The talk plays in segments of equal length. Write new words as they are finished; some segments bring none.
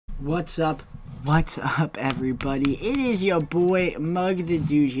What's up? What's up, everybody? It is your boy, Mug the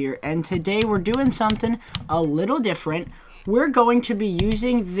Dude here, and today we're doing something a little different. We're going to be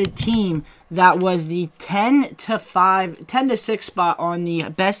using the team that was the 10 to 6 spot on the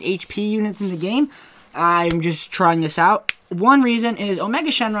best HP units in the game. I'm just trying this out. One reason is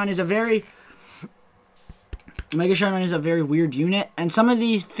Omega Shenron is a very weird unit, and some of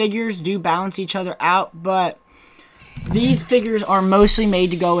these figures do balance each other out, but these figures are mostly made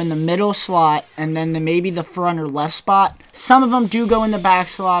to go in the middle slot and then maybe the front or left spot. Some of them do go in the back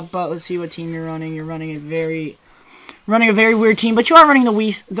slot, but let's see what team you're running. You're running a very weird team, but you are running the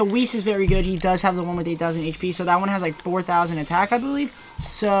Whis. The Whis is very good. He does have the one with 8,000 HP, so that one has like 4,000 attack, I believe.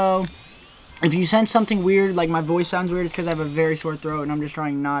 So if you sense something weird, like my voice sounds weird, it's because I have a very sore throat and I'm just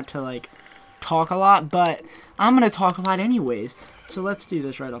trying not to like talk a lot, but I'm going to talk a lot anyways. So let's do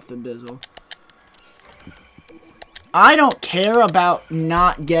this right off the bizzle. I don't care about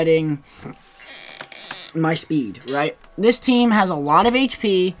not getting my speed, right? This team has a lot of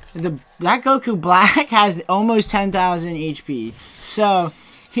HP. That Goku Black has almost 10,000 HP. So,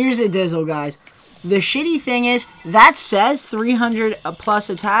 here's the dizzle, guys. The shitty thing is, that says 300 plus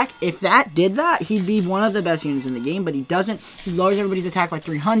attack. If that did that, he'd be one of the best units in the game, but he doesn't. He lowers everybody's attack by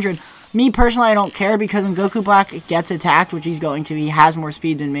 300. Me, personally, I don't care, because when Goku Black gets attacked, which he's going to, he has more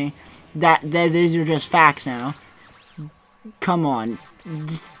speed than me. These are just facts now. Come on.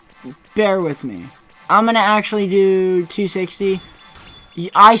 Just bear with me. I'm going to actually do 260.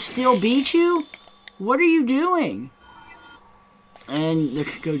 I still beat you? What are you doing? And the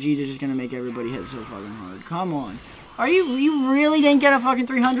Gogeta is going to make everybody hit so fucking hard. Come on. You really didn't get a fucking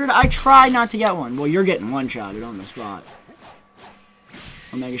 300? I tried not to get one. Well, you're getting one-shotted on the spot.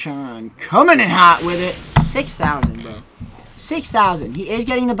 Omega Shenron coming in hot with it. 6,000, bro. 6,000. He is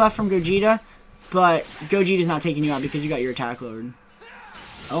getting the buff from Gogeta. But Gogeta's not taking you out because you got your attack lowered.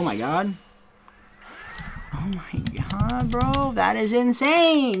 Oh my god. Oh my god, bro. That is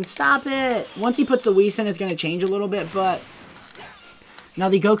insane. Stop it. Once he puts the Whis in, it's going to change a little bit. But now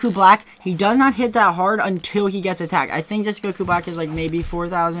the Goku Black, he does not hit that hard until he gets attacked. I think this Goku Black is like maybe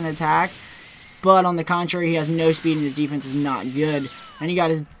 4,000 attack. But on the contrary, he has no speed and his defense is not good. And he got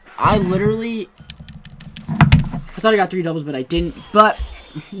his... I thought I got 3 doubles, but I didn't. But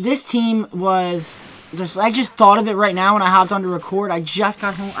this team was just... I just thought of it right now when I hopped on to record. I just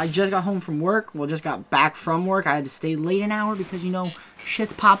got home from work. Well, just got back from work. I had to stay late an hour because, you know,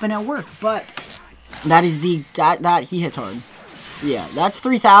 shit's popping at work. But that is the... That he hits hard. Yeah, that's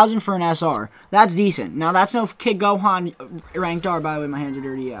 3,000 for an SR. That's decent. Now, that's no Kid Gohan ranked R. By the way, my hands are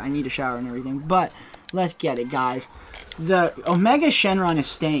dirty. Yeah, I need a shower and everything. But let's get it, guys. The Omega Shenron is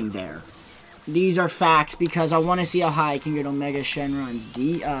staying there. These are facts because I want to see how high I can get Omega Shenron's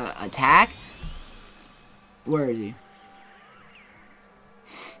attack. Where is he?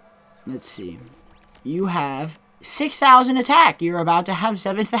 Let's see. You have 6,000 attack. You're about to have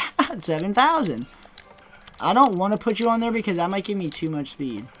 7,000. I don't want to put you on there because that might give me too much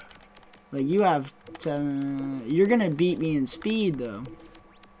speed. Like, you have 7... You're going to beat me in speed, though.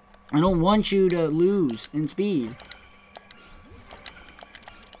 I don't want you to lose in speed.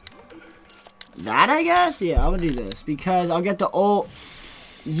 That, I guess? Yeah, I'll do this. Because I'll get the ult.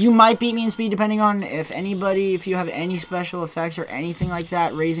 You might beat me in speed depending on if you have any special effects or anything like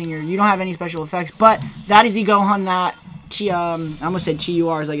that. You don't have any special effects. But that is the Gohan that... I almost said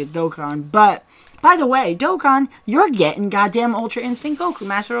Chi-UR is like a Dokkan. But, by the way, Dokkan, you're getting goddamn Ultra Instinct Goku.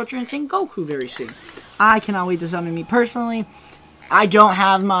 Master Ultra Instinct Goku very soon. I cannot wait to summon me. Personally, I don't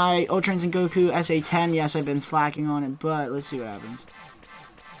have my Ultra Instinct Goku SA10. Yes, I've been slacking on it. But, let's see what happens.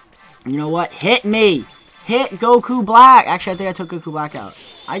 You know what? Hit me! Hit Goku Black! Actually, I think I took Goku Black out.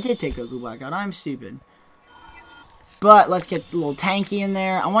 I did take Goku Black out. I'm stupid. But let's get a little tanky in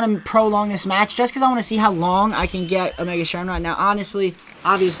there. I want to prolong this match just because I want to see how long I can get Omega Shenron. Now, obviously,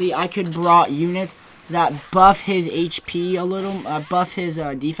 I could brought units that buff his HP a little, buff his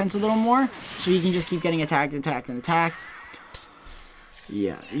defense a little more, so he can just keep getting attacked, attacked, and attacked.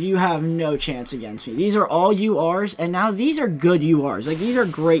 Yeah, you have no chance against me. These are all URs, and now these are good URs. Like, these are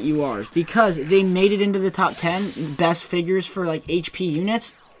great URs because they made it into the top 10 best figures for, like, HP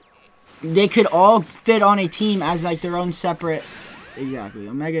units. They could all fit on a team as, like, their own separate... Exactly.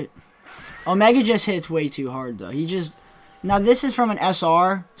 Omega just hits way too hard, though. He just... Now, this is from an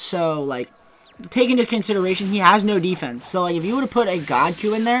SR, so, like, take into consideration he has no defense. So, like, if you were to put a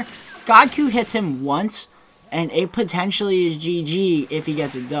Godku in there, Godku hits him once... And it potentially is GG if he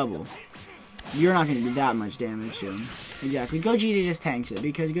gets a double. You're not going to do that much damage to him. Exactly. Gogeta just tanks it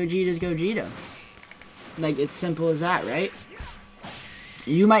because Gogeta's Gogeta. Like, it's simple as that, right?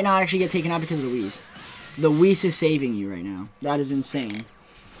 You might not actually get taken out because of the Whis. The Whis is saving you right now. That is insane.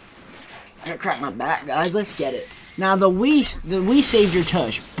 I gotta crack my back, guys. Let's get it. Now, the Wii saved your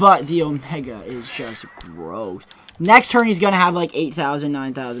tush, but the Omega is just gross. Next turn, he's gonna have like 8,000,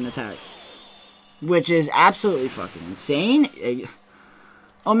 9,000 attack. Which is absolutely fucking insane.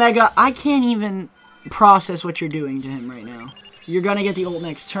 Omega, I can't even process what you're doing to him right now. You're gonna get the ult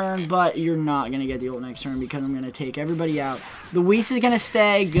next turn, but you're not gonna get the ult next turn because I'm gonna take everybody out. The Whis is gonna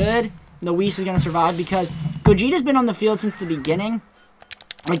stay good. The Whis is gonna survive because Gogeta's been on the field since the beginning.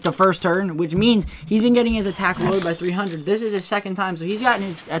 Like the first turn, which means he's been getting his attack load by 300. This is his second time, so he's gotten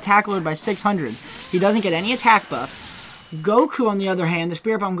his attack load by 600. He doesn't get any attack buff. Goku, on the other hand, the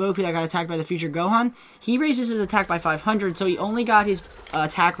Spirit Bomb Goku that got attacked by the future Gohan, he raises his attack by 500, so he only got his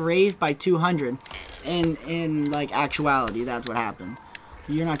attack raised by 200. In like, actuality, that's what happened.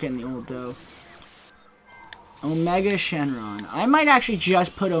 You're not getting the ult, though. Omega Shenron. I might actually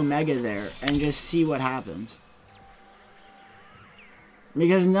just put Omega there and just see what happens.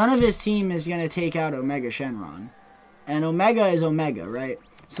 Because none of his team is going to take out Omega Shenron. And Omega is Omega, right?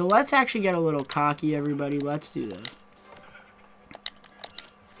 So let's actually get a little cocky, everybody. Let's do this.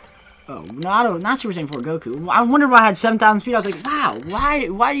 Oh, not Super Saiyan 4 Goku. I wondered why I had 7,000 speed. I was like, wow,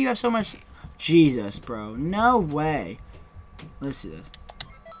 why do you have so much... Jesus, bro. No way. Let's do this.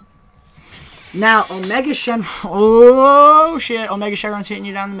 Now, Omega Shenron... Oh, shit. Omega Shenron's hitting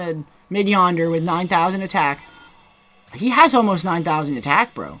you down the mid yonder with 9,000 attack. He has almost 9,000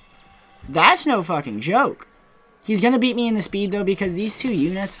 attack, bro. That's no fucking joke. He's going to beat me in the speed, though, because these two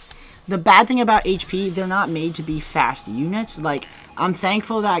units... The bad thing about HP, they're not made to be fast units. Like, I'm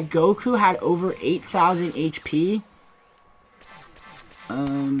thankful that Goku had over 8,000 HP.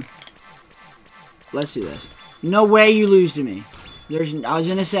 Let's do this. No way you lose to me. I was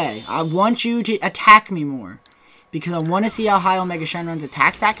going to say, I want you to attack me more. Because I want to see how high Omega Shenron's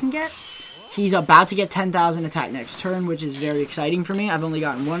attack stat can get. He's about to get 10,000 attack next turn, which is very exciting for me. I've only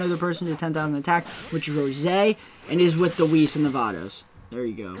gotten one other person to 10,000 attack, which is Rose, and is with the Whis and the Vados. There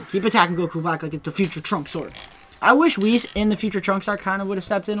you go. Keep attacking Goku back like it's the future Trunks sword. I wish Whis in the future Trunks art kind of would have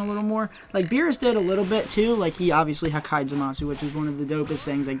stepped in a little more. Like, Beerus did a little bit, too. Like, he obviously Hakai Zamasu, which is one of the dopest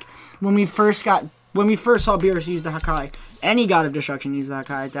things. Like, when we first saw Beerus use the Hakai, any God of Destruction used the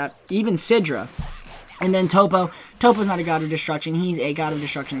Hakai like that. Even Sidra. And then Topo. Topo's not a God of Destruction. He's a God of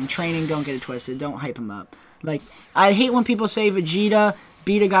Destruction in training. Don't get it twisted. Don't hype him up. Like, I hate when people say Vegeta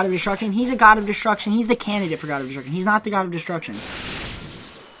beat a God of Destruction. He's a God of Destruction. He's the candidate for God of Destruction. He's not the God of Destruction.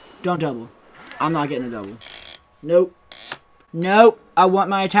 Don't double. I'm not getting a double. Nope. Nope. I want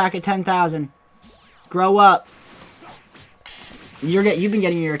my attack at 10,000. Grow up. You've been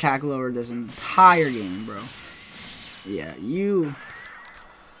getting your attack lowered this entire game, bro. Yeah, you...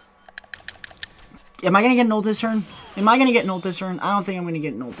 Am I going to get an ult this turn? Am I going to get an ult this turn? I don't think I'm going to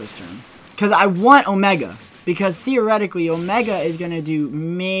get an ult this turn. Because I want Omega. Because theoretically, Omega is going to do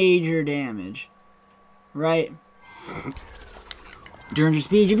major damage. Right? During your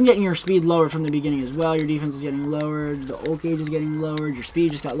speed, you've been getting your speed lowered from the beginning as well. Your defense is getting lowered. The ult gauge is getting lowered. Your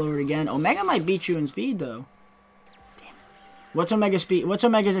speed just got lowered again. Omega might beat you in speed, though. Damn it. What's Omega's speed? What's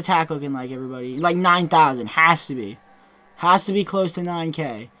Omega's attack looking like, everybody? Like 9,000. Has to be. Has to be close to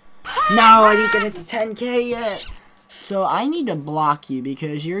 9K. No, I didn't get it to 10K yet. So I need to block you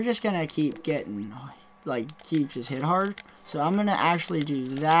because you're just going to keep getting, like, keep just hit hard. So I'm going to actually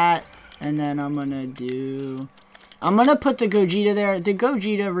do that. And then I'm going to put the Gogeta there. The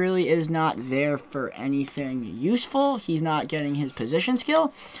Gogeta really is not there for anything useful. He's not getting his position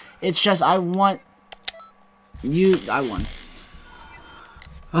skill. It's just I won.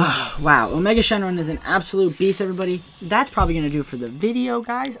 Wow, Omega Shenron is an absolute beast, everybody. That's probably going to do it for the video,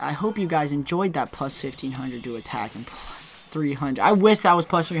 guys. I hope you guys enjoyed that plus 1,500 to attack and plus 300. I wish that was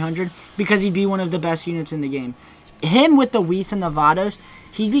plus 300 because he'd be one of the best units in the game. Him with the Whis and the Vados,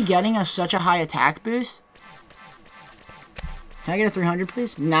 he'd be getting us such a high attack boost. Can I get a 300,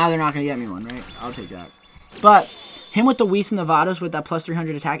 please? Nah, they're not going to get me one, right? I'll take that. But him with the Whis and the Vados with that plus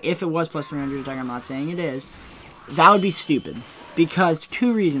 300 attack, if it was plus 300 attack, I'm not saying it is, that would be stupid. Because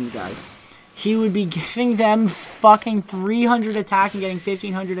two reasons, guys. He would be giving them fucking 300 attack and getting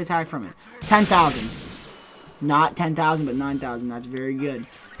 1,500 attack from it. 10,000. Not 10,000, but 9,000. That's very good.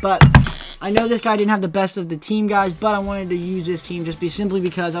 But I know this guy didn't have the best of the team, guys, but I wanted to use this team just simply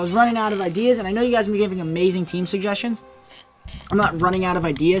because I was running out of ideas, and I know you guys have been giving amazing team suggestions. I'm not running out of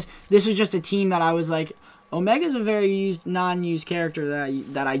ideas. This was just a team that I was like, Omega's a very non-used character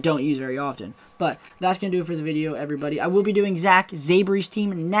that I don't use very often. But that's going to do it for the video, everybody. I will be doing Zach Zabry's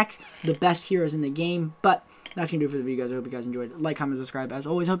team next, the best heroes in the game. But that's going to do it for the video, guys. I hope you guys enjoyed. Like, comment, subscribe. As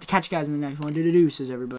always, hope to catch you guys in the next one. Deuces, everybody.